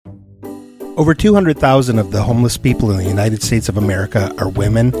Over 200,000 of the homeless people in the United States of America are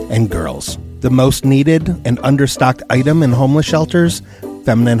women and girls. The most needed and understocked item in homeless shelters,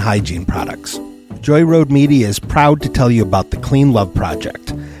 feminine hygiene products. Joy Road Media is proud to tell you about the Clean Love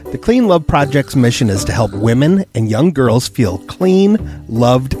Project. The Clean Love Project's mission is to help women and young girls feel clean,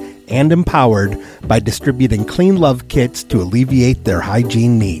 loved, and empowered by distributing Clean Love kits to alleviate their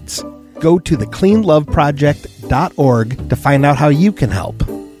hygiene needs. Go to thecleanloveproject.org to find out how you can help.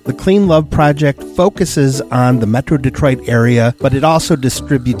 The Clean Love Project focuses on the Metro Detroit area, but it also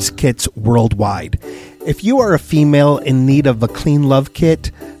distributes kits worldwide. If you are a female in need of a Clean Love kit,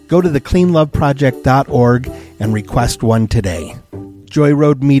 go to thecleanloveproject.org and request one today. Joy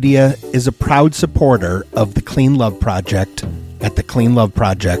Road Media is a proud supporter of the Clean Love Project at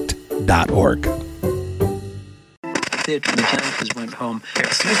thecleanloveproject.org. The Metallicas went home.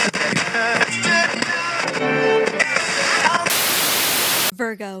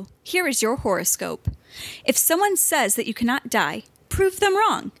 Virgo, here is your horoscope. If someone says that you cannot die, prove them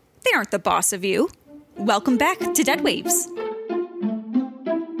wrong. They aren't the boss of you. Welcome back to Dead Waves.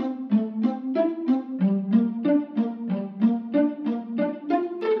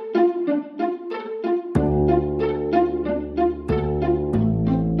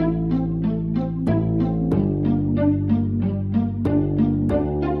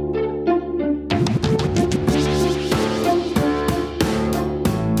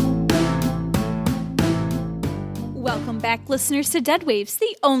 Listeners to Dead Waves,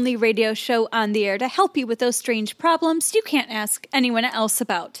 the only radio show on the air to help you with those strange problems you can't ask anyone else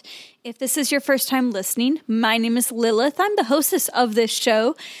about. If this is your first time listening, my name is Lilith. I'm the hostess of this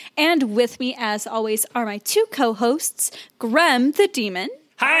show, and with me, as always, are my two co-hosts, Grem the Demon.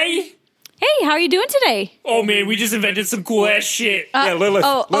 Hi! Hey, how are you doing today? Oh man, we just invented some cool ass shit. Yeah, Lilith.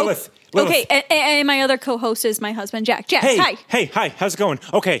 Lilith. Okay, and my other co-host is my husband, Jack. Jack, hi. Hi, how's it going?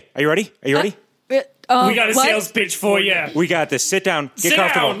 Okay, are you ready? We got a sales pitch for you. We got this. Sit down. Get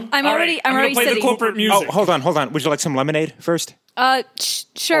comfortable. Down. I'm already play sitting. the corporate music. Oh, hold on. Would you like some lemonade first?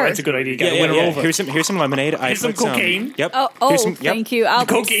 Sure. Oh, that's a good idea. Gotta win her over. Here's some lemonade. Here's some cocaine. Yep. Thank you. The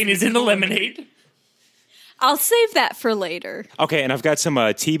cocaine is in the lemonade. I'll save that for later. Okay, and I've got some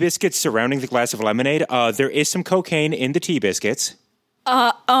tea biscuits surrounding the glass of lemonade. There is some cocaine in the tea biscuits.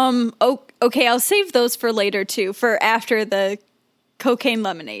 Okay, I'll save those for later too, for after the cocaine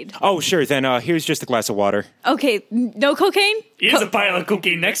lemonade. Oh, sure. Then here's just a glass of water. Okay, no cocaine? Here's a pile of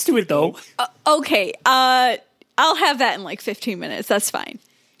cocaine next to it, though. Okay, I'll have that in like 15 minutes. That's fine.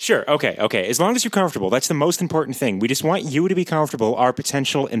 Sure. Okay. As long as you're comfortable, that's the most important thing. We just want you to be comfortable, our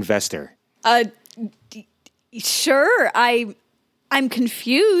potential investor. Sure. I'm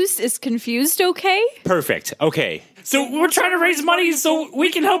confused. Is confused okay? Perfect. Okay. So we're trying to raise money so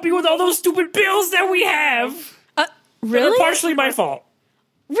we can help you with all those stupid bills that we have. Really? They're partially my fault.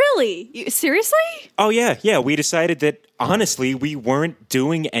 Really? Seriously? Oh, yeah. We decided that, honestly, we weren't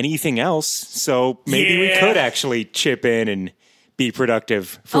doing anything else, so maybe we could actually chip in and be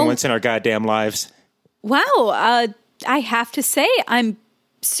productive for once in our goddamn lives. Wow. I have to say, I'm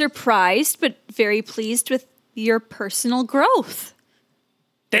surprised but very pleased with your personal growth.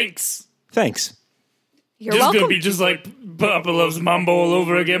 Thanks. You're This welcome. is going to be just like Papa Loves Mambo all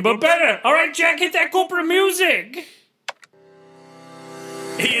over again, but better. All right, Jack, hit that corporate music.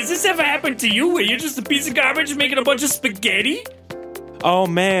 Hey, has this ever happened to you where you're just a piece of garbage making a bunch of spaghetti? Oh,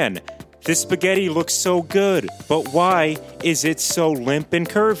 man. This spaghetti looks so good, but why is it so limp and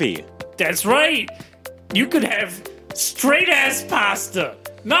curvy? That's right. You could have straight-ass pasta.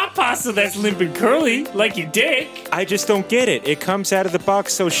 Not pasta that's limp and curly, like your dick. I just don't get it. It comes out of the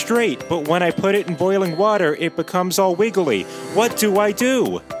box so straight, but when I put it in boiling water, it becomes all wiggly. What do I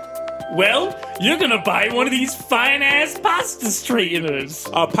do? Well, you're gonna buy one of these fine-ass pasta straighteners.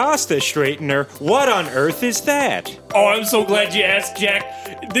 A pasta straightener? What on earth is that? Oh, I'm so glad you asked,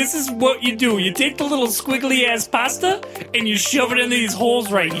 Jack. This is what you do. You take the little squiggly-ass pasta, and you shove it into these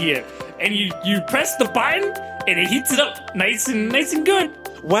holes right here. And you press the button, and it heats it up nice and good.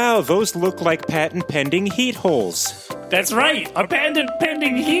 Wow, those look like patent-pending heat holes. That's right. Our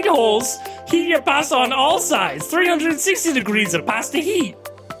patent-pending heat holes heat your pasta on all sides. 360 degrees of pasta heat.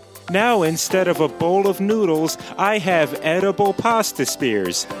 Now, instead of a bowl of noodles, I have edible pasta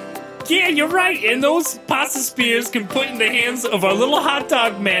spears. Yeah, you're right. And those pasta spears can put in the hands of our little hot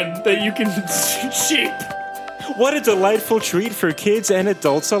dog man that you can shape. What a delightful treat for kids and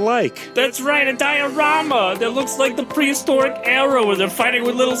adults alike. That's right, a diorama that looks like the prehistoric era where they're fighting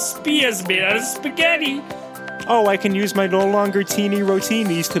with little spears made out of spaghetti. Oh, I can use my no longer teeny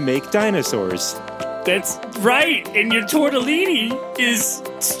rotinis to make dinosaurs. That's right, and your tortellini is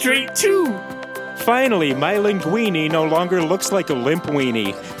straight too. Finally, my linguini no longer looks like a limp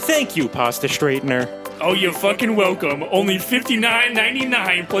weenie. Thank you, pasta straightener. Oh, you're fucking welcome. Only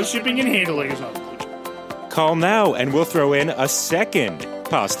 $59.99 plus shipping and handling. Call now and we'll throw in a second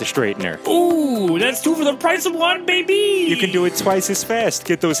pasta straightener. Ooh, that's 2 for the price of 1, baby! You can do it twice as fast.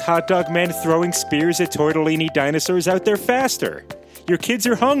 Get those hot dog men throwing spears at tortellini dinosaurs out there faster. Your kids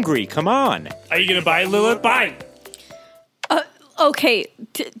are hungry. Come on. Are you gonna buy it, Lilith? Buy. Okay.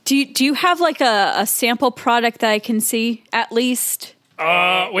 Do you have like a sample product that I can see at least? We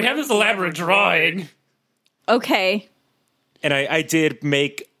have this elaborate drawing. Okay. And I did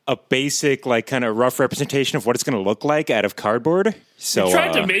make a basic, like, kind of rough representation of what it's going to look like out of cardboard. So We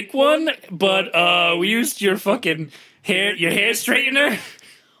tried to make one, but we used your fucking hair straightener.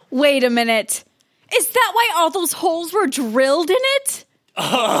 Wait a minute. Is that why all those holes were drilled in it?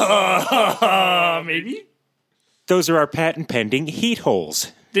 Maybe. those are our patent pending heat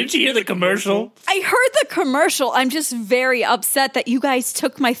holes. Didn't you hear the commercial? I heard the commercial. I'm just very upset that you guys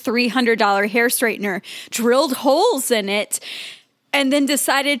took my $300 hair straightener, drilled holes in it, and then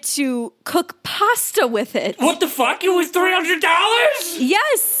decided to cook pasta with it. What the fuck? It was $300?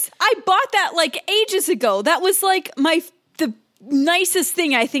 Yes, I bought that like ages ago. That was like the nicest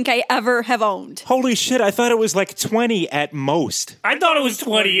thing I think I ever have owned. Holy shit, I thought it was like 20 at most. I thought it was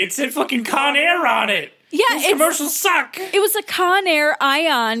 20. It said fucking Conair on it. Yeah, Those commercials suck. It was a Conair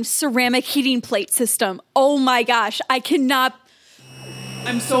Ion ceramic heating plate system. Oh my gosh, I cannot.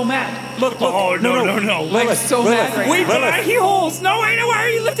 I'm so mad. Look. Oh, no. I'm so mad right Wait, now. but I hear holes. No, wait, why are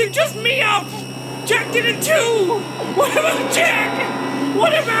you lifting just me up? Jack did it too. What about Jack?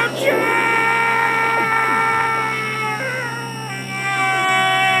 What about Jack?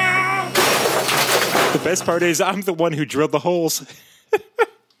 The best part is I'm the one who drilled the holes.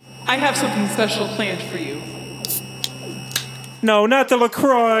 I have something special planned for you. No, not the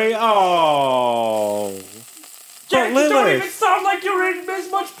LaCroix. Oh. Jack, you Lilith. don't even sound like you're in as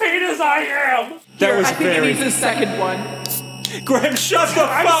much pain as I am. That was I think very... it needs a second one. Graham, shut the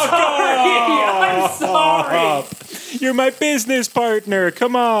I'm fuck sorry. I'm up! You're my business partner.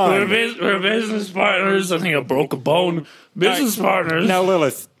 Come on. We're business partners. I think I broke a bone. Business partners. Now,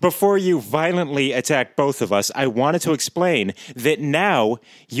 Lilith, before you violently attack both of us, I wanted to explain that now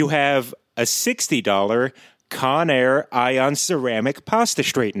you have a $60 Conair Ion ceramic pasta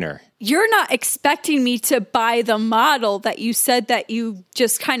straightener. You're not expecting me to buy the model that you said that you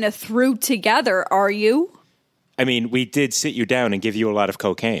just kind of threw together, are you? I mean, we did sit you down and give you a lot of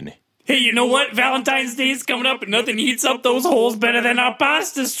cocaine. Hey, you know what? Valentine's Day is coming up and nothing heats up those holes better than our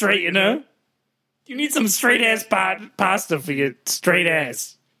pasta straightener. You need some straight-ass pasta for your straight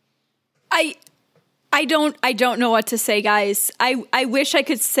ass. I don't know what to say, guys. I wish I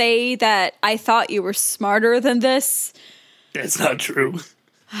could say that I thought you were smarter than this. That's not true.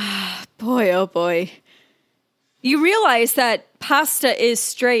 Boy, oh boy. You realize that pasta is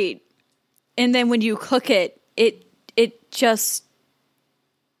straight, and then when you cook it,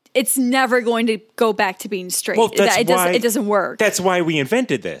 it's never going to go back to being straight. Well, It doesn't work. That's why we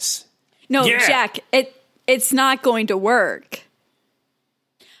invented this. No, Yeah. Jack, it's not going to work.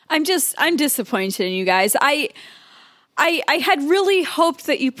 I'm disappointed in you guys. I had really hoped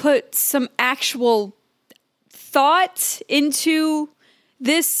that you put some actual thought into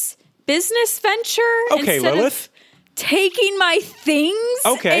this business venture Okay, instead Lilith. of taking my things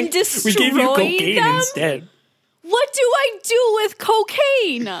Okay. and We destroying gave you cocaine them. instead. What do I do with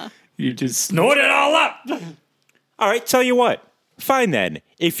cocaine? You just snort it all up. All right, tell you what. Fine then.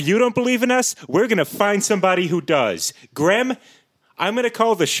 If you don't believe in us, we're going to find somebody who does. Graham, I'm going to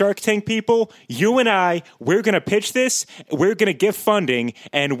call the Shark Tank people. You and we're going to pitch this, we're going to give funding,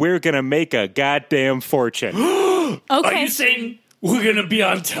 and we're going to make a goddamn fortune. Are Okay. you saying we're going to be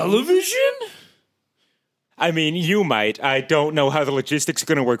on television? I mean, you might. I don't know how the logistics are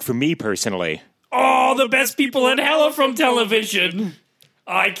going to work for me personally. Oh, the best people in hell are from television.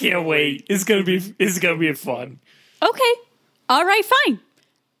 I can't wait. It's gonna be fun. Okay. All right, fine.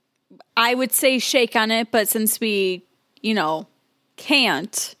 I would say shake on it, but since we,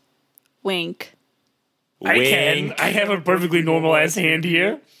 can't, wink. I can. I have a perfectly normal ass hand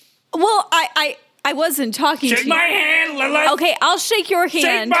here. Well, I wasn't talking to Shake you. my hand, Lilith. Okay, I'll shake your Shake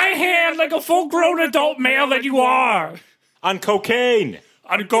hand. my hand like a full-grown adult male that you are. On cocaine.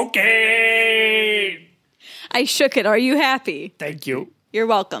 On cocaine. I shook it. Are you happy? Thank you. You're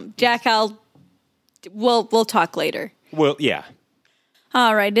welcome. Jack, we'll talk later. Well, yeah.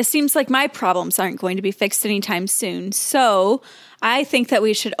 All right, it seems like my problems aren't going to be fixed anytime soon, so I think that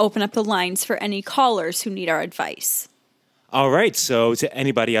we should open up the lines for any callers who need our advice. All right, so to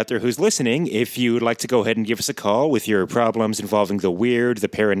anybody out there who's listening, if you'd like to go ahead and give us a call with your problems involving the weird, the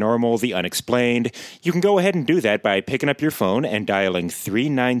paranormal, the unexplained, you can go ahead and do that by picking up your phone and dialing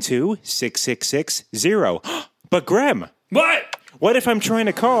 392-6660. But Graham! What? What if I'm trying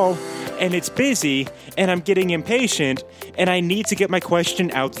to call and it's busy and I'm getting impatient and I need to get my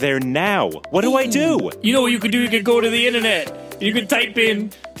question out there now? What do I do? You know what you could do? You could go to the internet. You could type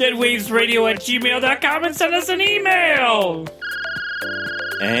in deadwavesradio@gmail.com and send us an email.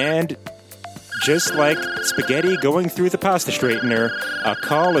 And just like spaghetti going through the pasta straightener, a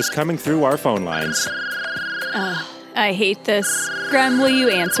call is coming through our phone lines. I hate this. Graham, will you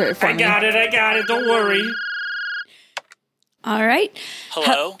answer it for me? I got it. Don't worry. All right.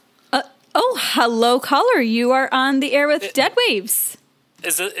 Hello? Hello, caller. You are on the air with Dead Waves.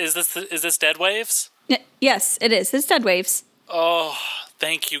 Is this Dead Waves? Yes, it is. It's Dead Waves. Oh,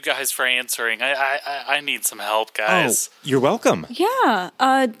 thank you guys for answering. I need some help, guys. Oh, you're welcome. Yeah.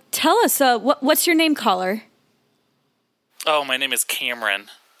 Tell us, what's your name, caller? Oh, my name is Cameron.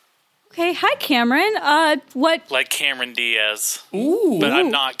 Okay. Hi, Cameron. What? Like Cameron Diaz. Ooh. But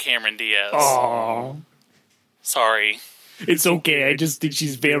I'm not Cameron Diaz. Aw. Sorry. It's okay. I just think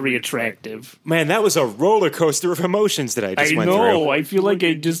she's very attractive. Man, that was a roller coaster of emotions that I just went through. I feel like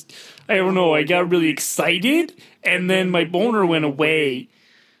I don't know. I got really excited, and then my boner went away.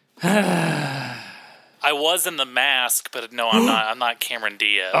 I was in The Mask, but no, I'm not. I'm not Cameron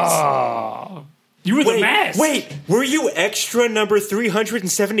Diaz. Oh. You were the mask. Wait, were you extra number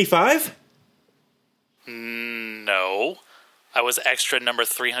 375? No. I was extra number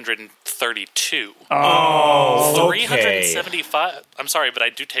 332. Oh, okay. 375? I'm sorry, but I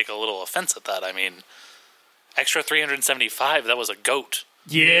do take a little offense at that. I mean, extra 375, that was a goat.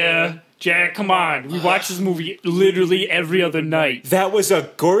 Yeah. Jack, come on. We watch this movie literally every other night. That was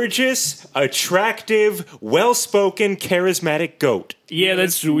a gorgeous, attractive, well-spoken, charismatic goat. Yeah,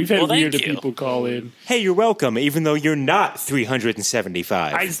 that's true. We've had Well, thank weirder you. people call in. Hey, you're welcome, even though you're not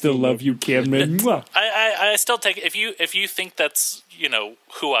 375. I still love you, Cameron. Mwah. I still take if you think that's,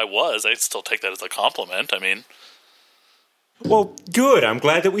 who I was, I still take that as a compliment. I mean, Well, good. I'm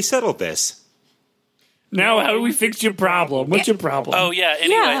glad that we settled this. Now, how do we fix your problem? What's your problem? oh yeah,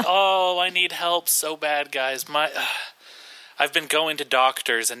 anyway, Yeah. I need help so bad, guys. I've been going to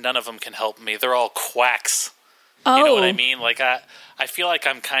doctors and none of them can help me. They're all quacks. Oh. You know what I mean? Like I feel like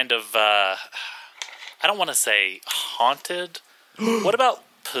I'm kind of I don't want to say haunted. What about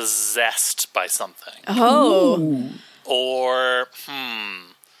possessed by something? Oh. Or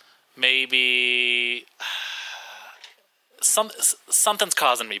maybe something's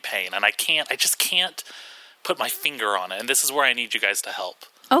causing me pain and I just can't put my finger on it, and this is where I need you guys to help.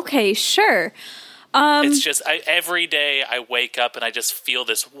 Okay, sure. It's just every day I wake up and I just feel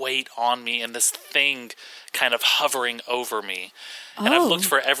this weight on me and this thing kind of hovering over me. And I've looked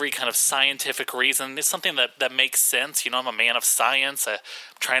for every kind of scientific reason. It's something that makes sense. I'm a man of science. I'm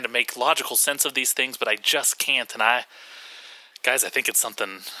trying to make logical sense of these things, but I just can't. And I think it's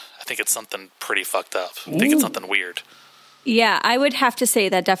something pretty fucked up. I think it's something weird. Yeah, I would have to say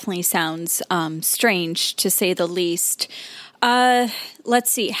that definitely sounds strange, to say the least.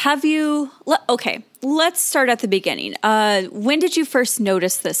 Let's see. Okay, let's start at the beginning. When did you first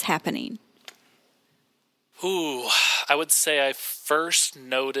notice this happening? Ooh, I would say I first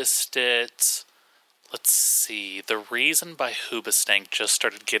noticed it. Let's see. The Reason by Hoobastank just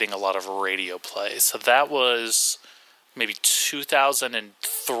started getting a lot of radio play. So that was maybe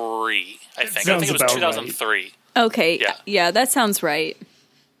 2003, I think. I think it was 2003. Right. Okay. Yeah, that sounds right.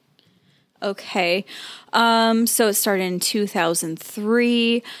 Okay. So it started in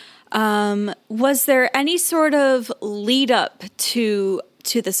 2003. Was there any sort of lead up to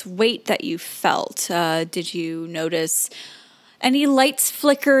this weight that you felt? Did you notice any lights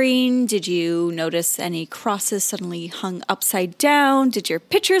flickering? Did you notice any crosses suddenly hung upside down? Did your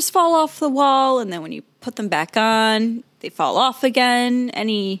pictures fall off the wall, and then when you put them back on, they fall off again?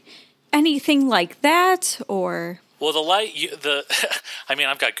 Anything like that, or? Well, the light, I mean,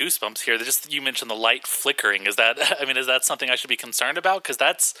 I've got goosebumps here. You mentioned the light flickering. Is that something I should be concerned about? Because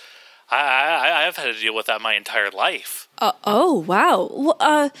I've had to deal with that my entire life. Oh, wow.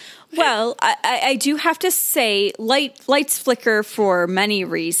 Well, I do have to say, lights flicker for many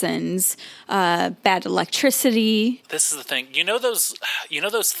reasons. Bad electricity. This is the thing. You know those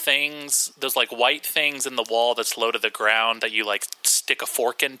things, those like white things in the wall that's low to the ground that you like stick a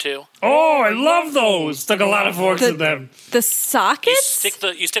fork into? Oh, I love those. Stuck a lot of forks in them. The sockets?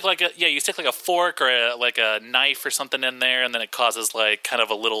 You stick like a fork or like a knife or something in there, and then it causes like kind of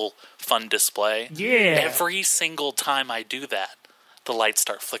a little fun display. Yeah. Every single time I do that, the lights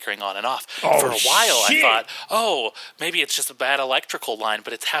start flickering on and off. Oh, For a while, shit. I thought, maybe it's just a bad electrical line,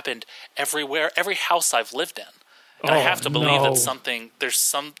 but it's happened everywhere, every house I've lived in. And I have to believe that there's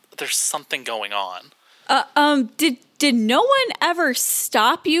something going on. Did no one ever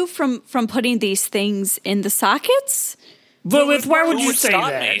stop you from putting these things in the sockets? Lilith, why would Who you would say stop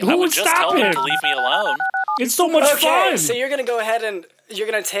that? me? Who I would would just stop tell them him? to leave me alone. It's so much Okay, fun. so you're going to go ahead and you're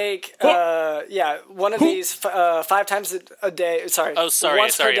going to take, one of these 5 times a day. Sorry. Oh, sorry,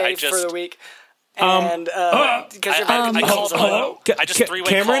 Once per day I just- for the week. And because your bed I called. hello? I just three-way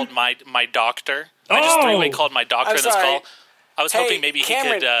Cameron? called my doctor. I just three-way called my doctor I'm in this sorry. call. I was Hey, hoping maybe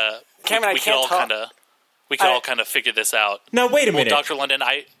Cameron, he could. Cameron, we I could all can't kind talk. of. All kind of figure this out. Now, wait a Well, minute. Dr. London,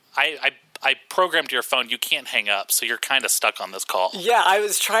 I programmed your phone. You can't hang up, so you're kind of stuck on this call. Yeah, I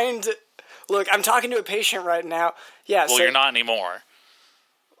was trying to... Look, I'm talking to a patient right now. Yeah, Well, so... you're not anymore.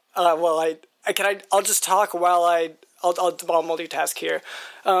 I'll just talk while I'll multitask here.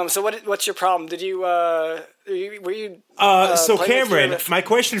 So what's your problem? Did you... were you... So playing with Cameron, your my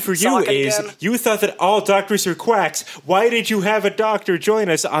question for you socket is, again? you thought that all doctors are quacks. Why did you have a doctor join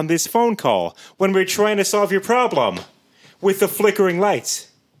us on this phone call when we're trying to solve your problem with the flickering lights?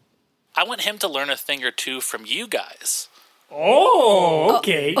 I want him to learn a thing or two from you guys. Oh,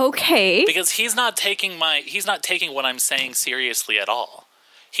 okay. Okay. Because he's not taking what I'm saying seriously at all.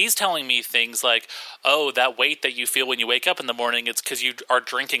 He's telling me things like, oh, that weight that you feel when you wake up in the morning, it's because you are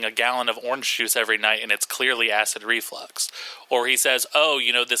drinking a gallon of orange juice every night and it's clearly acid reflux. Or he says, oh,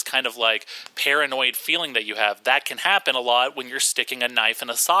 this kind of like paranoid feeling that you have, that can happen a lot when you're sticking a knife in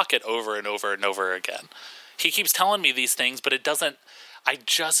a socket over and over and over again. He keeps telling me these things, but I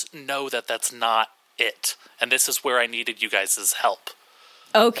just know that that's not it. And this is where I needed you guys' help.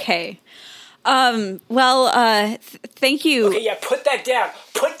 Okay. Thank you. Okay, yeah, put that down.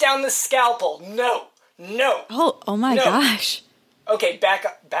 Put down the scalpel. No. Oh my No. gosh. Okay, back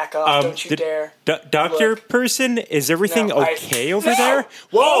up. Don't you dare. Doctor Look. person, is everything No, okay over No! there?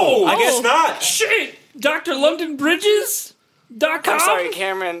 Whoa, I guess not. Shit! Dr. London Bridges.com? I'm sorry,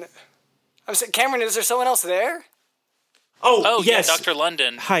 Cameron. Cameron, is there someone else there? Oh, Yeah, yes. Dr.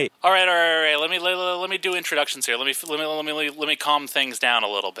 London. Hi. All right. Let me do introductions here. Let me calm things down a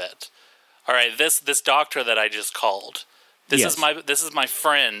little bit. All right, this doctor that I just called. This Yes. is my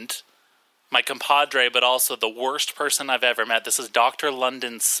friend, my compadre, but also the worst person I've ever met. This is Dr.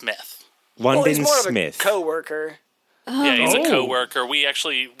 London Smith. London Well, he's more Smith. of a co-worker. Yeah, he's a Oh. coworker. We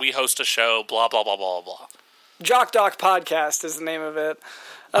host a show. Blah blah blah blah blah. Jock Doc Podcast is the name of it.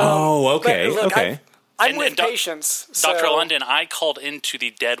 Oh, okay, But look, okay. I'm And- with and doc- patients. So Dr. London, I called into the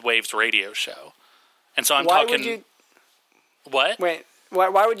Dead Waves radio show, and so I'm why talking. would you... What? Wait, why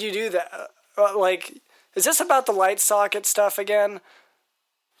would you do that? Is this about the light socket stuff again?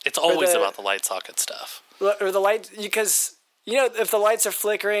 It's always the- about the light socket stuff. Or the light, because if the lights are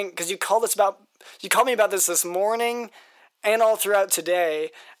flickering, because you called me about this morning, and all throughout today,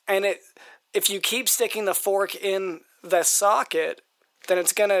 and if you keep sticking the fork in the socket, then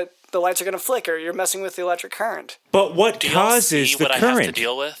the lights are gonna flicker. You're messing with the electric current. But what Do y'all causes see the what I have to current?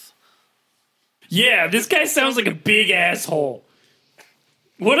 deal with? Yeah, this guy sounds like a big asshole.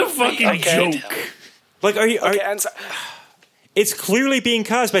 What a fucking Okay. joke. Like, Okay, and so, it's clearly being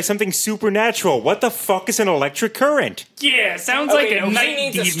caused by something supernatural. What the fuck is an electric current? Yeah, sounds okay, like a no, night he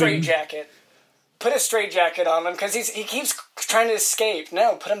needs demon. a straitjacket. Put a straitjacket on him because he keeps trying to escape.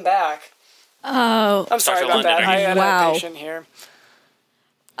 No, put him back. Oh. I'm sorry Dr. about that. London, I had Wow. a patient here.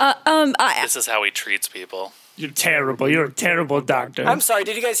 This is how he treats people. You're terrible. You're a terrible doctor. I'm sorry.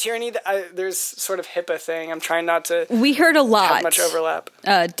 Did you guys hear any? There's sort of HIPAA thing. I'm trying not to We heard a lot. have much overlap.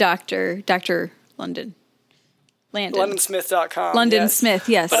 Dr. London. LondonSmith.com. London yes. Smith,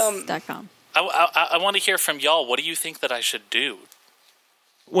 yes. .com. I want to hear from y'all. What do you think that I should do?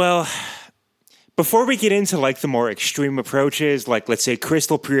 Well, before we get into like the more extreme approaches, like let's say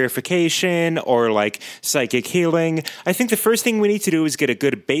crystal purification or like psychic healing, I think the first thing we need to do is get a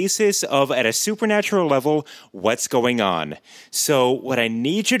good basis of, at a supernatural level, what's going on. So what I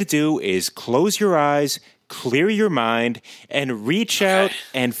need you to do is close your eyes, clear your mind, and reach out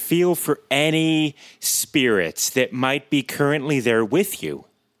and feel for any spirits that might be currently there with you.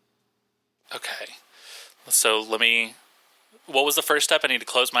 Okay. So what was the first step? I need to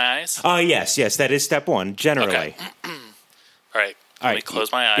close my eyes? Yes, that is step one, generally. Okay. All right. Let me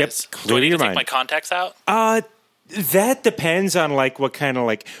close my eyes. Yep, Do clear I need your to take mind. my contacts out? That depends on like what kind of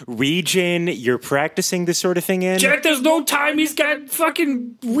like region you're practicing this sort of thing in. Jack, there's no time. He's got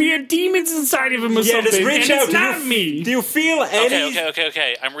fucking weird demons inside of him or Yeah, something. just reach and out. It's not me. Do you feel any?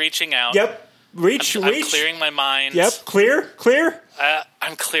 Okay. I'm reaching out. Yep. Reach. I'm clearing my mind. Yep, clear.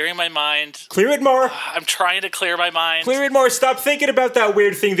 I'm clearing my mind. Clear it more. I'm trying to clear my mind. Clear it more. Stop thinking about that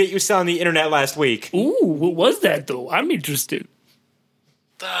weird thing that you saw on the internet last week. Ooh, what was that, though? I'm interested.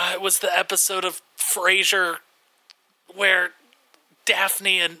 It was the episode of Frasier where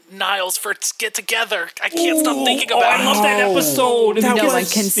Daphne and Niles first get together. I can't stop thinking about I love that episode. No one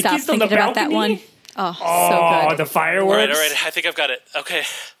can stop thinking about that one. Oh, so good. The fireworks. All right. I think I've got it. Okay.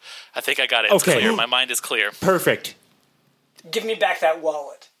 I think I got it. Okay. It's clear. My mind is clear. Perfect. Give me back that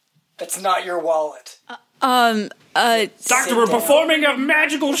wallet. That's not your wallet. Doctor, we're performing a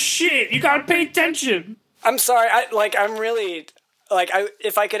magical shit. You gotta pay attention. I'm sorry. I'm really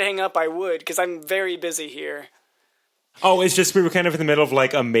if I could hang up, I would, because I'm very busy here. Oh, it's just we were kind of in the middle of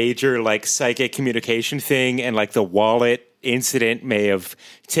like a major like psychic communication thing, and like the wallet incident may have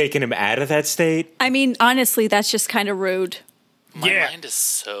taken him out of that state. I mean, honestly, that's just kind of rude. My mind is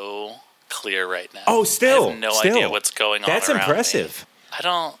so clear right now. Oh, still. I have no idea what's going on. That's around impressive.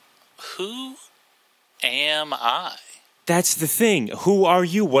 Me. Who am I? That's the thing. Who are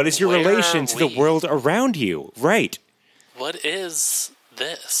you? What is your Where relation are to the we? world around you? Right. What is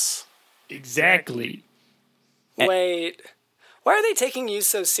this? Exactly. Wait. Why are they taking you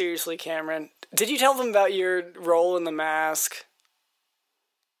so seriously, Cameron? Did you tell them about your role in The Mask?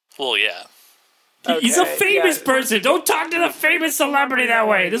 Well, yeah. He's a Okay, famous yeah. person. Don't talk to the famous celebrity that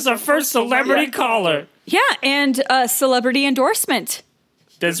way. This is our first celebrity caller. Yeah, and a celebrity endorsement.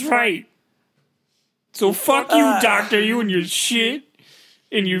 That's right. So fuck you, Doctor, you and your shit.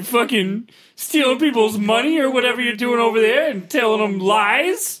 And you fucking stealing people's money or whatever you're doing over there and telling them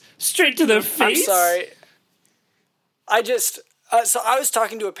lies straight to their I'm face. sorry. So I was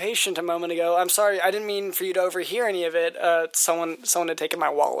talking to a patient a moment ago. I'm sorry. I didn't mean for you to overhear any of it. Someone had taken my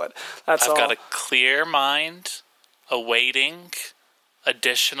wallet. That's all. I've got a clear mind, awaiting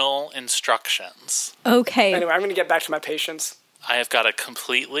additional instructions. Okay. Anyway, I'm going to get back to my patients. I have got a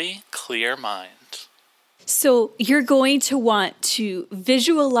completely clear mind. So you're going to want to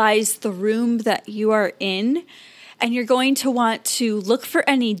visualize the room that you are in, and you're going to want to look for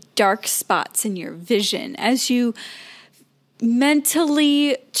any dark spots in your vision as you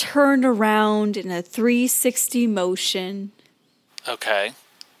mentally turn around in a 360 motion. Okay.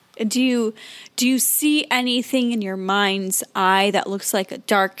 Do you see anything in your mind's eye that looks like a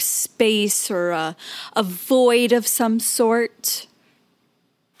dark space or a void of some sort?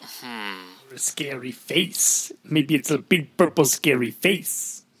 A scary face. Maybe it's a big purple scary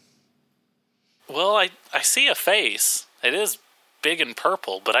face. Well, I see a face. It is big and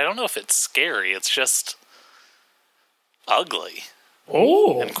purple, but I don't know if it's scary. It's just ugly.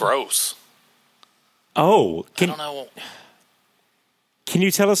 Oh. And gross. Oh, I don't know. Can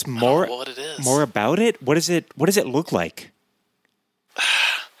you tell us more? What it is. More about it? What does it look like?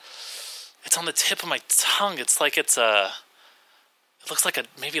 It's on the tip of my tongue. It looks like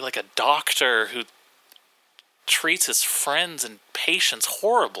maybe a doctor who treats his friends and patients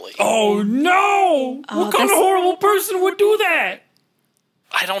horribly. Oh no! What kind of horrible person would do that?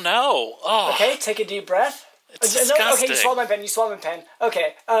 I don't know. Oh, Okay, take a deep breath. It's No, disgusting. okay, you swallow my pen.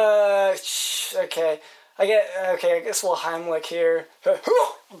 Okay. Okay. I guess we'll Heimlich here.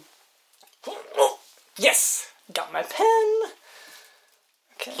 Yes! Got my pen.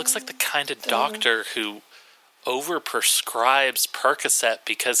 Okay. looks like the kind of doctor who overprescribes Percocet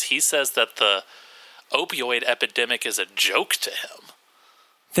because he says that the opioid epidemic is a joke to him.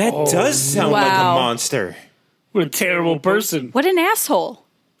 That does sound like a Wow. monster. What a terrible person. What an asshole.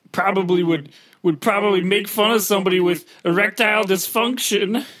 Probably would make fun of somebody with erectile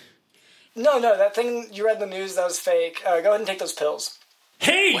dysfunction. No, that thing you read in the news, that was fake. Go ahead and take those pills.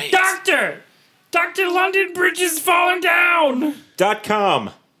 Hey, Wait. doctor! Dr. London Bridge is falling down!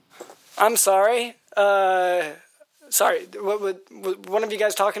 .com. I'm sorry. Sorry. What one of you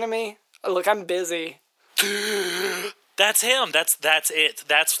guys talking to me? Look, I'm busy. That's him. That's it.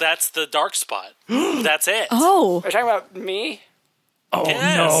 That's the dark spot. That's it. Oh. Are you talking about me? Oh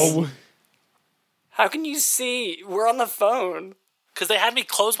Yes. no. How can you see? We're on the phone. Because they had me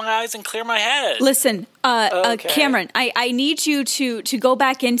close my eyes and clear my head. Listen, Okay. Cameron, I need you to go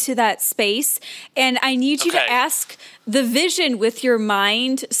back into that space, and I need you to Okay. ask the vision with your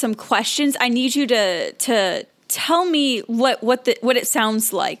mind some questions. I need you to tell me what it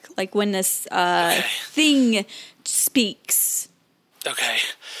sounds like when this thing speaks. Okay.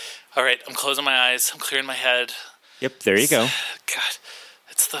 All right. I'm closing my eyes. I'm clearing my head. Yep, there you go. God,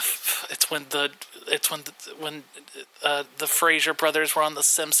 it's when the Fraser brothers were on The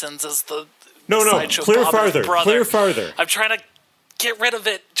Simpsons as the No, sideshow clear Bob and his farther. brother. Clear farther. I'm trying to get rid of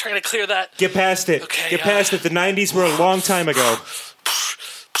it. Trying to clear that. Get past it. Okay, Get past it. The 90s were a long time ago.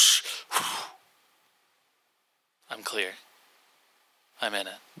 I'm clear. I'm in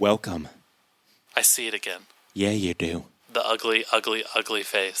it. Welcome. I see it again. Yeah, you do. The ugly, ugly, ugly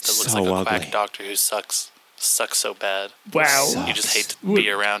face that looks So like a ugly. quack doctor who sucks so bad. Wow. You just hate to be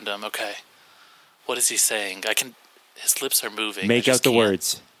around him. Okay. What is he saying? His lips are moving. Make I out just the can't.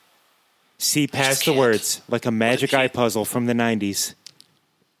 words. See past the can't. words, like a magic he- eye puzzle from the 90s.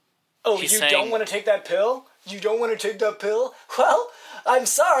 Oh, He's you saying- don't want to take that pill? You don't want to take that pill? Well, I'm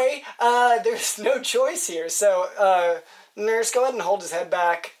sorry. There's no choice here. So, nurse, go ahead and hold his head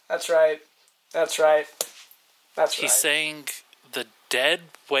back. That's right. That's right. That's right. He's saying the Dead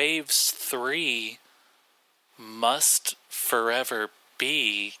Waves 3 must forever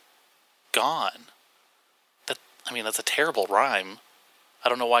be gone. That's a terrible rhyme. I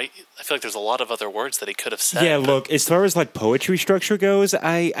don't know why. I feel like there's a lot of other words that he could have said. Yeah, look, as far as like poetry structure goes,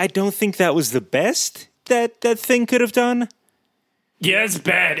 I don't think that was the best that thing could have done. Yeah, it's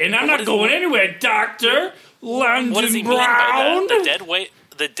bad. And I'm not going anywhere, Doctor. London What does he Brown. mean by that?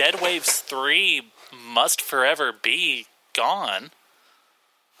 The Dead Waves 3 must forever be gone.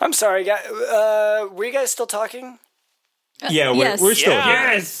 I'm sorry, guys. Were you guys still talking? Yeah, yes. we're still here.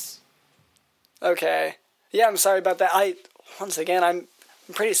 Yes. Okay. Yeah, I'm sorry about that. I'm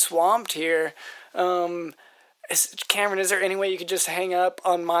pretty swamped here. Cameron, is there any way you could just hang up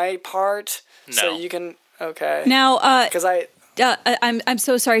on my part? No. So you can. Okay. Now, Because I'm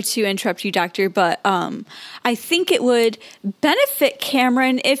so sorry to interrupt you, Doctor, but I think it would benefit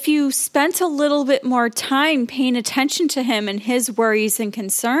Cameron if you spent a little bit more time paying attention to him and his worries and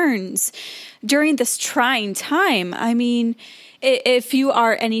concerns during this trying time. I mean, if you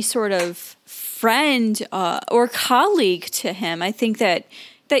are any sort of friend or colleague to him, I think that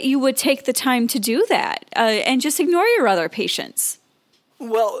you would take the time to do that and just ignore your other patients.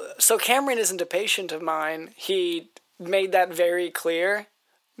 Well, so Cameron isn't a patient of mine. He made that very clear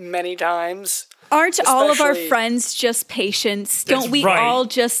many times. Aren't all of our Especially- friends just patients? That's Don't we right. all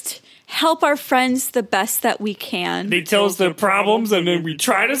just help our friends the best that we can? They tell us their problems, and then we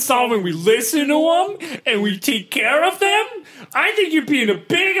try to solve them, we listen to them, and we take care of them. I think you're being a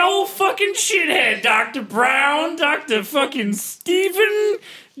big old fucking shithead, Dr. Brown, Dr. fucking Stephen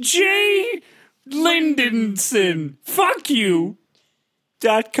J. Lindenson. Fuck you.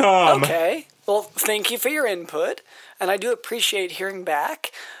 .com. Okay. Well, thank you for your input, and I do appreciate hearing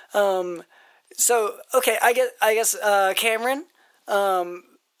back. So, okay, I guess, Cameron.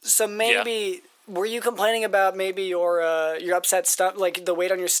 So maybe were you complaining about maybe your upset stomach, like the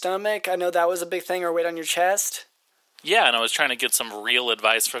weight on your stomach? I know that was a big thing, or weight on your chest. Yeah, and I was trying to get some real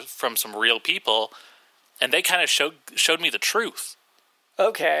advice from some real people, and they kind of showed me the truth.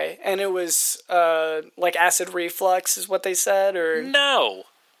 Okay, and it was like acid reflux, is what they said, or No.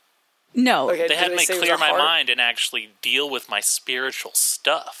 No. okay, They did had me say it was clear a my heart? mind and actually deal with my spiritual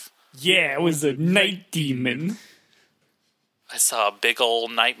stuff. Yeah, it was a night demon. I saw a big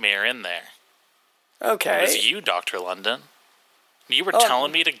old nightmare in there. It was Okay, you, Dr. London. You were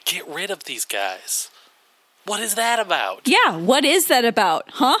telling me to get rid of these guys. What is that about? Yeah, what is that about,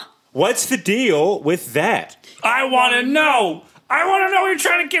 huh? What's the deal with that? I want to know. I want to know you're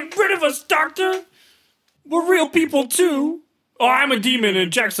trying to get rid of us, Doctor. We're real people, too. Oh, I'm a demon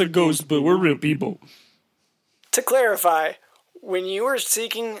and Jack's a ghost, but we're real people. to clarify, when you were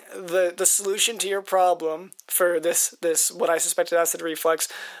seeking the solution to your problem for this what I suspected acid reflux,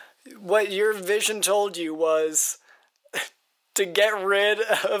 what your vision told you was to get rid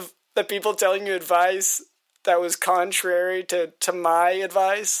of the people telling you advice that was contrary to my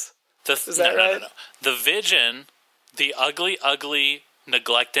advice. Is that right? No. The vision, the ugly, ugly,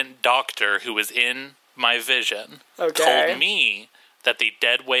 neglectant doctor who was in my vision Okay. told me that the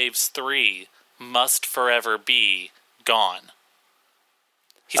Dead Waves 3 must forever be gone.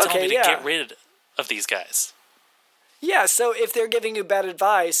 He's telling Okay, me to yeah. get rid of these guys. Yeah, so if they're giving you bad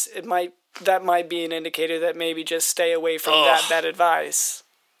advice, that might be an indicator that maybe just stay away from that bad advice.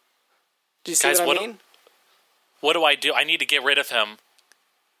 Do you see Guys, what I mean? What do I do? I need to get rid of him.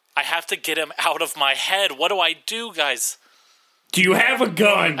 I have to get him out of my head. What do I do, guys? Do you have a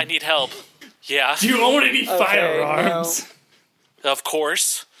gun? I need help. Yeah, Do you own any firearms? of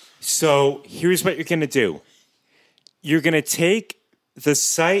course. So here's what you're going to do. You're going to take the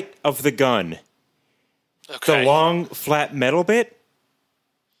sight of the gun, Okay. the long, flat metal bit.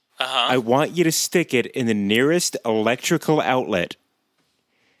 Uh-huh. I want you to stick it in the nearest electrical outlet.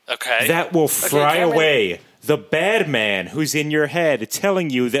 Okay. That will fry Cameron. away the bad man who's in your head telling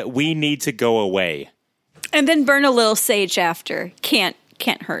you that we need to go away. And then burn a little sage after. Can't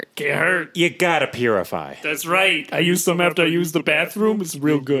hurt. Get hurt. You gotta purify. That's right. I use some after I use the bathroom. It's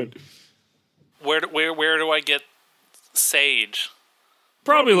real good. Where do I get sage?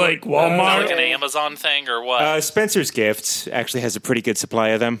 Probably like Is that Walmart. like an Amazon thing or what? Spencer's Gifts actually has a pretty good supply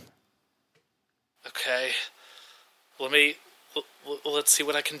of them. Okay. Let's see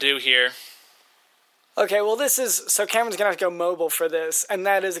what I can do here. Okay, well, so Cameron's gonna have to go mobile for this, and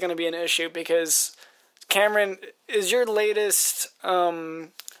that is gonna be an issue because Cameron, is your latest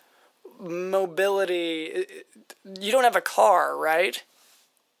mobility? You don't have a car, right?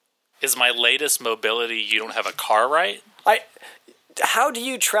 Is my latest mobility you don't have a car, right? How do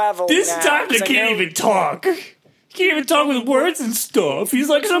you travel? This now? doctor 'Cause I can't know- even talk. He can't even talk with words and stuff. He's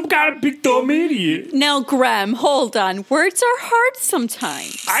like some kind of big dumb idiot. Now, Graham, hold on. Words are hard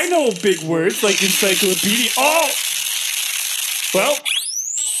sometimes. I know big words like encyclopedia. Oh! Well,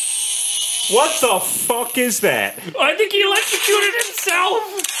 What the fuck is that? I think he electrocuted himself.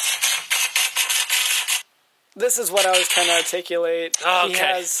 This is what I was trying to articulate. Okay. He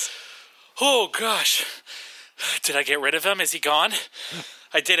has. Oh, gosh. Did I get rid of him? Is he gone?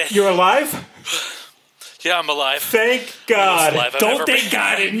 I did it. You're alive? Yeah, I'm alive. Thank Most God. alive I've Don't ever thank been.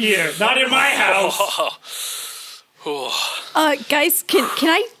 God in here. Not in my house. Guys, can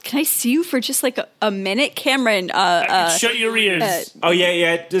I see you for just like a minute, Cameron? Shut your ears. Oh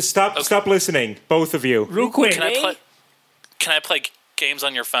yeah. Just stop listening, both of you. Real quick. Can I play games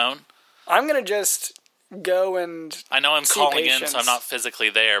on your phone? I'm gonna just go and. I know I'm see calling in, patients. so I'm not physically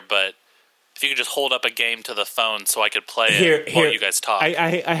there, but if you could just hold up a game to the phone so I could play Here, it while you guys talk.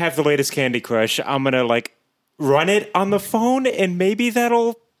 I have the latest Candy Crush. I'm gonna run it on the phone, and maybe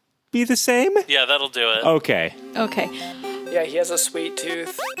that'll be the same. Yeah, that'll do it. Okay. Okay. Yeah, he has a sweet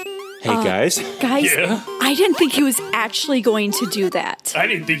tooth. Hey guys. Guys, Yeah. I didn't think he was actually going to do that. I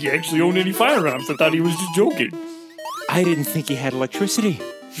didn't think he actually owned any firearms. I thought he was just joking. I didn't think he had electricity.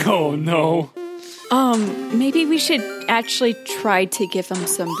 Oh, no. Maybe we should actually try to give him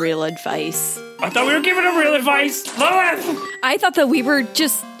some real advice. I thought we were giving him real advice. Lilith! I thought that we were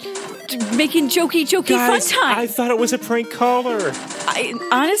just making jokey Guys, fun time. I thought it was a prank caller.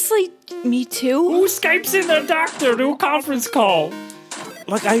 Honestly, me too. Who Skypes in their doctor to a conference call?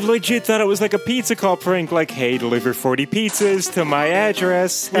 I legit thought it was like a pizza call prank. Like, hey, deliver 40 pizzas to my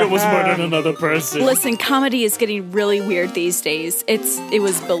address. We almost murdered another person. Listen, comedy is getting really weird these days. It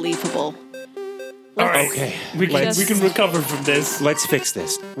was believable. All right. Okay. We can recover from this. Let's fix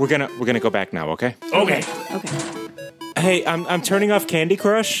this. We're gonna go back now, okay? Okay. Okay. Hey, I'm turning off Candy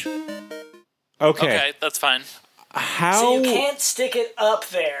Crush. Okay, that's fine. How? So you can't stick it up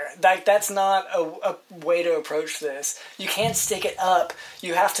there. That's not a way to approach this. You can't stick it up.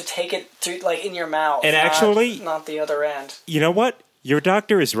 You have to take it through, in your mouth. And actually- not the other end. You know what? Your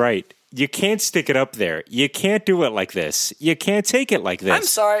doctor is right. You can't stick it up there. You can't do it like this. You can't take it like this. I'm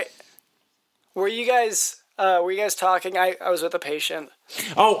sorry. Were you guys talking? I was with a patient.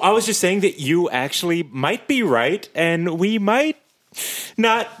 Oh, I was just saying that you actually might be right, and we might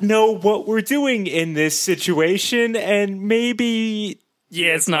not know what we're doing in this situation, and maybe... Yeah,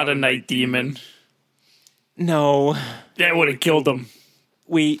 it's not a night demon. No. That would have killed him.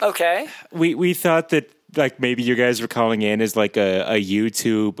 Okay. We thought that maybe you guys were calling in as a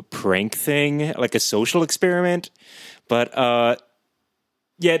YouTube prank thing, like a social experiment. But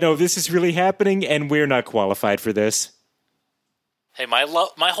yeah, no, this is really happening, and we're not qualified for this. Hey, my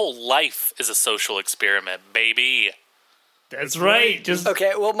whole life is a social experiment, baby. That's right. Just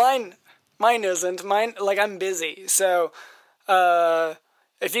Okay. Well, mine isn't. Mine, I'm busy. So,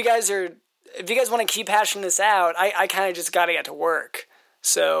 if you guys want to keep hashing this out, I kind of just got to get to work.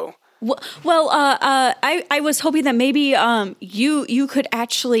 So. Well, I was hoping that maybe you could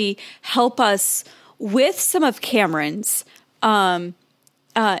actually help us with some of Cameron's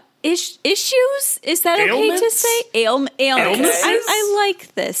issues. Is that okay to Ailments? say? Ailments. Ailments? I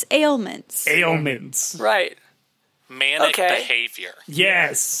like this. Ailments. ailments. Right. Manic Okay. behavior.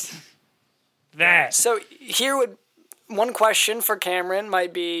 Yes. That. So one question for Cameron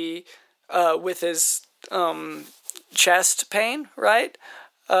might be with his chest pain, right?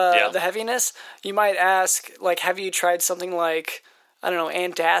 Yeah. The heaviness. You might ask, have you tried something like, I don't know,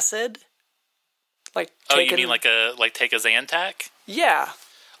 antacid? Oh, you mean take a Zantac? Yeah.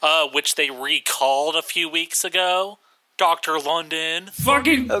 Which they recalled a few weeks ago. Dr. London.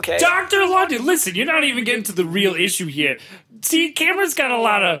 Fucking Okay. Dr. London, listen, you're not even getting to the real issue here. See, Cameron's got a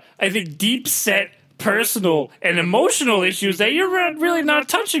lot of, I think, deep-set personal and emotional issues that you're really not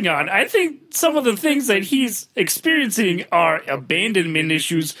touching on. I think some of the things that he's experiencing are abandonment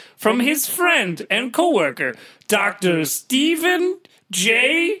issues from his friend and coworker, Dr. Stephen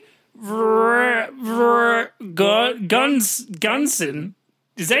J. Gunson.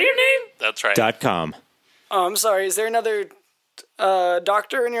 Is that your name? That's right. .com. Oh, I'm sorry. Is there another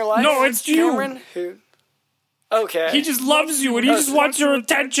doctor in your life? No, it's you. Cameron, who? Okay. He just loves you and he just wants your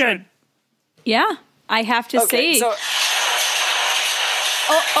attention. Yeah, I have to say. So,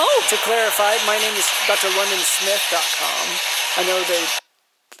 oh. to clarify, my name is drlondonsmith.com.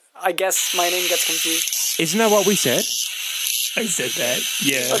 I guess my name gets confused. Isn't that what we said? I said that.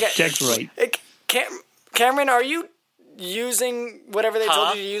 Yeah, Okay. Jack's right. Cameron, are you using whatever they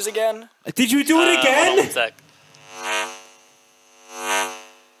told you to use again? Did you do it Hold on again? one sec.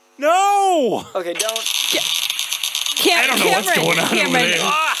 No! Okay, don't. I don't know what's going on over there.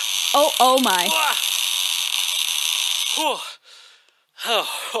 Oh my.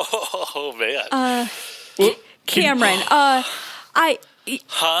 Oh man. Cameron,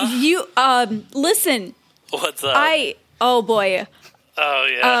 listen, What's up? oh boy. Oh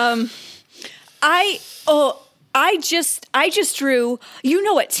yeah. I just drew, you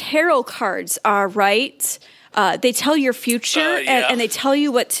know what tarot cards are, right? They tell your future Yeah. and they tell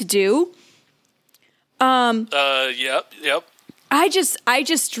you what to do. Yep. I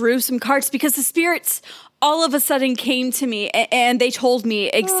just drew some cards because the spirits all of a sudden came to me and they told me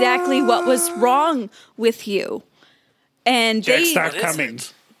exactly what was wrong with you. And Jack, start coming.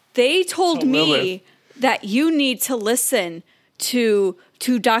 they told me Lilith. that you need to listen to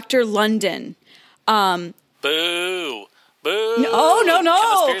Dr. London. Boo. Oh, Can the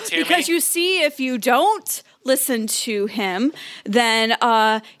no. spirits hear Because me? you see, if you don't listen to him, then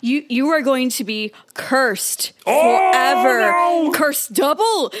you are going to be cursed forever. No. Cursed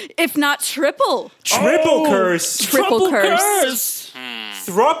double, if not triple. Triple curse. Triple curse.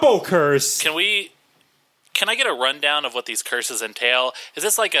 Thruple curse. Can I get a rundown of what these curses entail? Is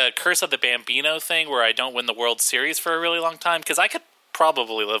this like a Curse of the Bambino thing where I don't win the World Series for a really long time? Because I could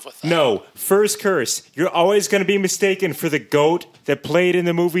probably live with that. No, first curse. You're always going to be mistaken for the goat that played in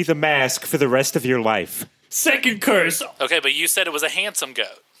the movie The Mask for the rest of your life. Second curse. Okay, but you said it was a handsome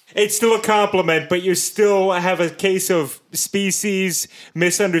goat. It's still a compliment, but you still have a case of species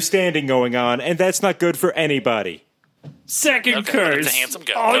misunderstanding going on, and that's not good for anybody. Second Okay, but curse. it's a handsome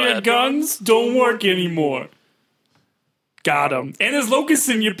goat. All Go your ahead. guns don't work anymore. Got him. And there's locusts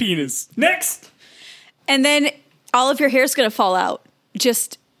in your penis. Next. And then all of your hair is going to fall out.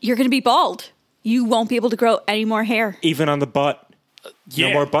 You're going to be bald. You won't be able to grow any more hair. Even on the butt. Yeah.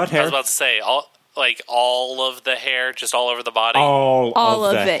 No more butt I was hair. about to say, all of the hair, just all over the body. All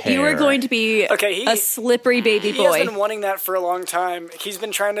of the it. You are hair. going to be a slippery baby He has boy. been wanting that for a long time. He's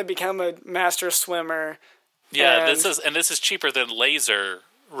been trying to become a master swimmer. Yeah, and- this is cheaper than laser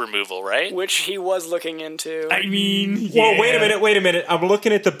removal, right? which he was looking into. I mean, Well, yeah. wait a minute. I'm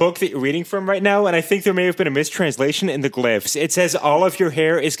looking at the book that you're reading from right now, and I think there may have been a mistranslation in the glyphs. It says all of your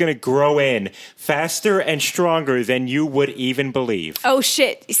hair is going to grow in faster and stronger than you would even believe. Oh,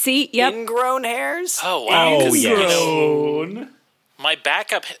 shit. See? Yep. Ingrown hairs? Oh, wow. Oh, yes. Grown. My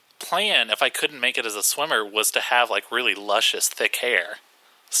backup plan, if I couldn't make it as a swimmer, was to have like really luscious, thick hair.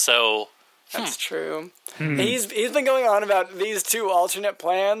 So That's true. He's been going on about these two alternate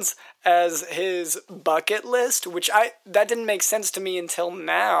plans as his bucket list, that didn't make sense to me until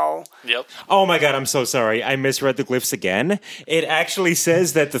now. yep. Oh my god, I'm so sorry. I misread the glyphs again. It actually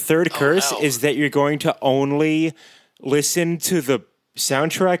says that the third curse no. is that you're going to only listen to the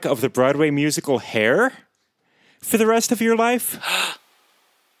soundtrack of the Broadway musical Hair for the rest of your life.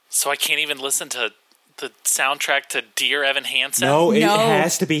 So I can't even listen to the soundtrack to Dear Evan Hansen. No, it No.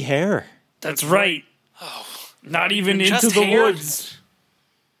 has to be Hair. That's right. Not even Just Into the hair? Woods.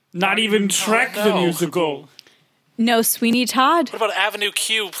 Not even Trek the no. musical. No Sweeney Todd. What about Avenue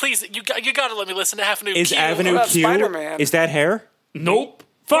Q? Please, you got to let me listen to Avenue Is Q. Avenue about Q? Spider-Man? Is that Hair? Nope.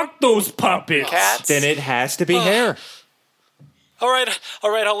 Fuck those puppets. Cats? Then it has to be Hair. All right,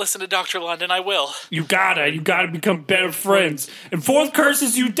 I'll listen to Dr. London. I will. You gotta become better friends. And fourth curse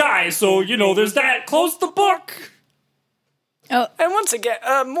is you die, so, there's that. Close the book. And once again,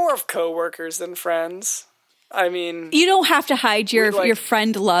 more of co-workers than friends. I mean, You don't have to hide your like- your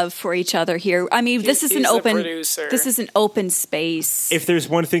friend love for each other here. I mean, this is he's an the open producer. this is an open space. If there's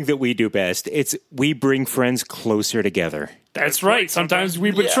one thing that we do best, it's we bring friends closer together. That's right. Sometimes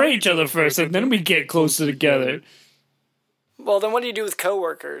we betray each other first, and then we get closer together. well, then what do you do with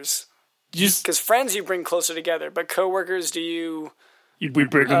co-workers? Just Because friends you bring closer together, but co-workers we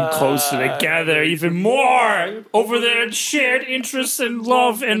bring them closer together even more over their shared interests and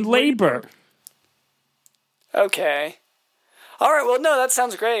love and labor. Okay. All right, well, no, that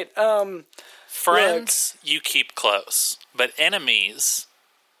sounds great. Friends, you keep close, but enemies,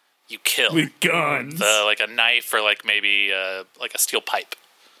 you kill. With guns. Like a knife or like maybe like a steel pipe.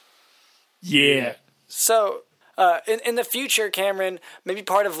 Yeah. So, in the future, Cameron, maybe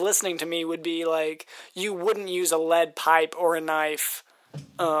part of listening to me would be like, you wouldn't use a lead pipe or a knife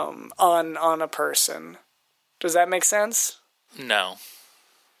on a person. Does that make sense? No.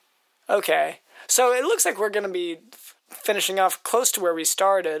 Okay. So it looks like we're going to be finishing off close to where we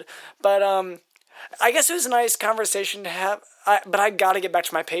started. But I guess it was a nice conversation to have. But I got to get back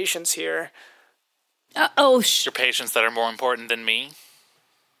to my patients here. Your patients that are more important than me?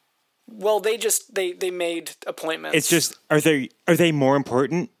 Well, they made appointments. It's just, are they more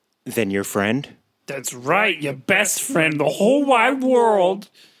important than your friend? That's right, your best friend, the whole wide world.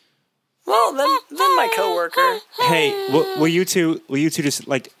 Well, then my coworker. Hey, will you two just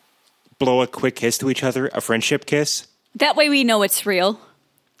like blow a quick kiss to each other, a friendship kiss? That way we know it's real.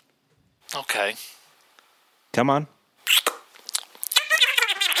 Okay. Come on.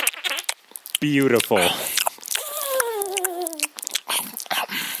 Beautiful.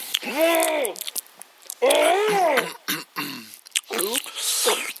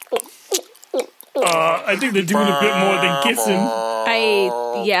 I think they're doing a bit more than kissing.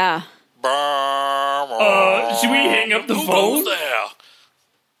 Yeah. Should we hang up the phone?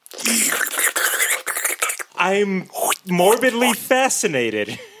 I'm morbidly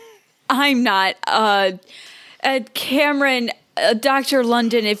fascinated. I'm not. Cameron, Dr.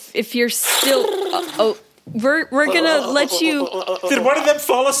 London, if you're still... We're gonna let you... Did one of them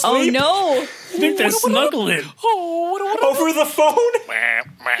fall asleep? Oh, no. I think they're snuggling. Over the phone?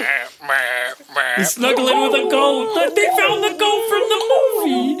 They're snuggling with a goat. They found the goat from the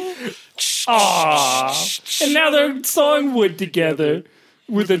movie. Aww. And now they're sawing wood together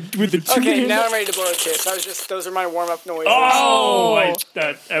with a two. Okay, now I'm ready to blow a kiss. Those are my warm-up noises. Oh,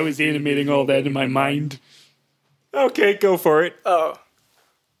 I was animating all that in my mind. Okay, go for it. Oh.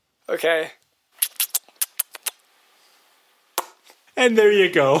 Okay. And there you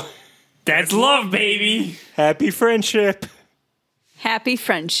go. That's love, baby. Happy friendship. Happy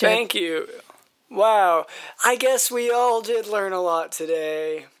friendship. Thank you. Wow. I guess we all did learn a lot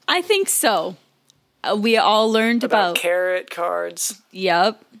today. I think so. We all learned about carrot cards.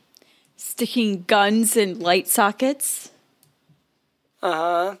 Yep. Sticking guns in light sockets.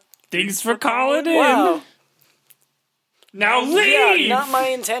 Uh-huh. Thanks for calling in. Wow. Now leave! Yeah, not my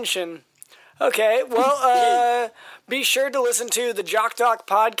intention. Okay, well, be sure to listen to the Jock Doc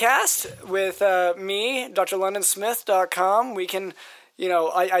podcast with me, drlondonsmith.com. We can,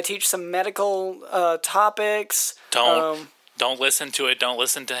 I teach some medical topics. Don't listen to it. Don't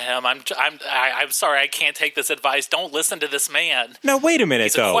listen to him. I'm sorry. I can't take this advice. Don't listen to this man. Now, wait a minute,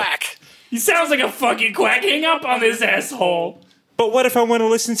 He's though. a quack. He sounds like a fucking quack. Hang up on this asshole. But what if I want to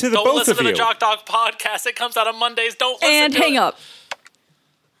listen to Don't both listen of to you? the Jock Dog podcast. It comes out on Mondays. Don't listen And to hang it. up.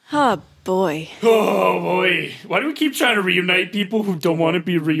 Oh, boy. Oh, boy. Why do we keep trying to reunite people who don't want to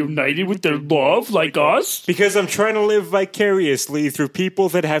be reunited with their love, like us? Because I'm trying to live vicariously through people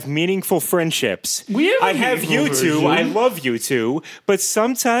that have meaningful friendships. I have you two. I love you two. But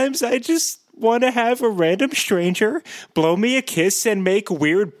sometimes I just want to have a random stranger blow me a kiss and make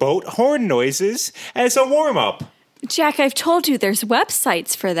weird boat horn noises as a warm-up. Jack, I've told you there's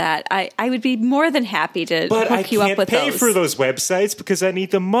websites for that. I would be more than happy to hook you up with those. But I can't pay for those websites because I need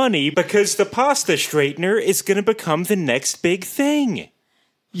the money because the pasta straightener is going to become the next big thing.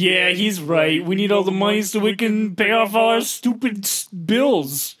 Yeah, he's right. We need all the money so we can pay off all our stupid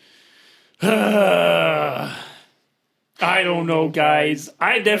bills. I don't know, guys.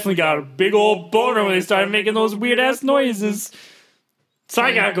 I definitely got a big old boner when they started making those weird-ass noises. So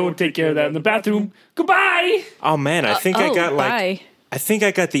I gotta go take care of that in the bathroom. Goodbye! Oh, man, I think I got bye. I think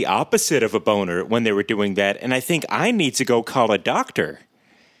I got the opposite of a boner when they were doing that, and I think I need to go call a doctor.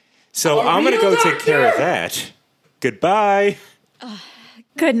 So I'm going to go take care of that. Goodbye.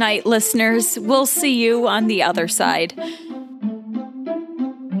 Good night, listeners. We'll see you on the other side.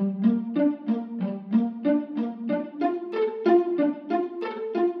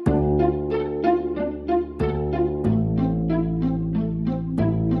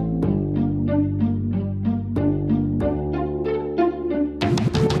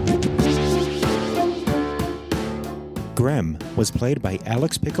 Grem was played by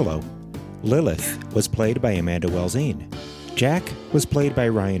Alex Piccolo. Lilith was played by Amanda Welzine. Jack was played by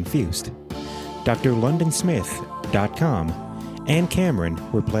Ryan Fust. DrLondonSmith.com and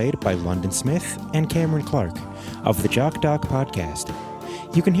Cameron were played by London Smith and Cameron Clark of the Jock Doc podcast.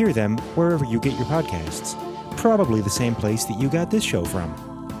 You can hear them wherever you get your podcasts, probably the same place that you got this show from.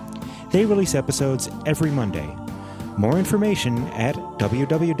 They release episodes every Monday. More information at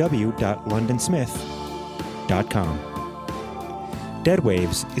www.londonsmith.com. Dead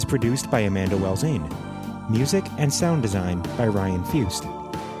Waves is produced by Amanda Welzine. Music and sound design by Ryan Fust.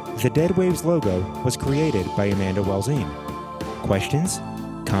 The Dead Waves logo was created by Amanda Welzine. Questions?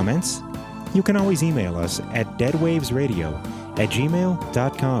 Comments? You can always email us at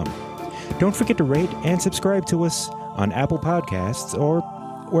deadwavesradio@gmail.com. Don't forget to rate and subscribe to us on Apple Podcasts or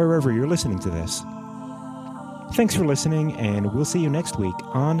wherever you're listening to this. Thanks for listening, and we'll see you next week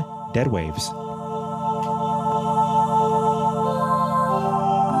on Dead Waves.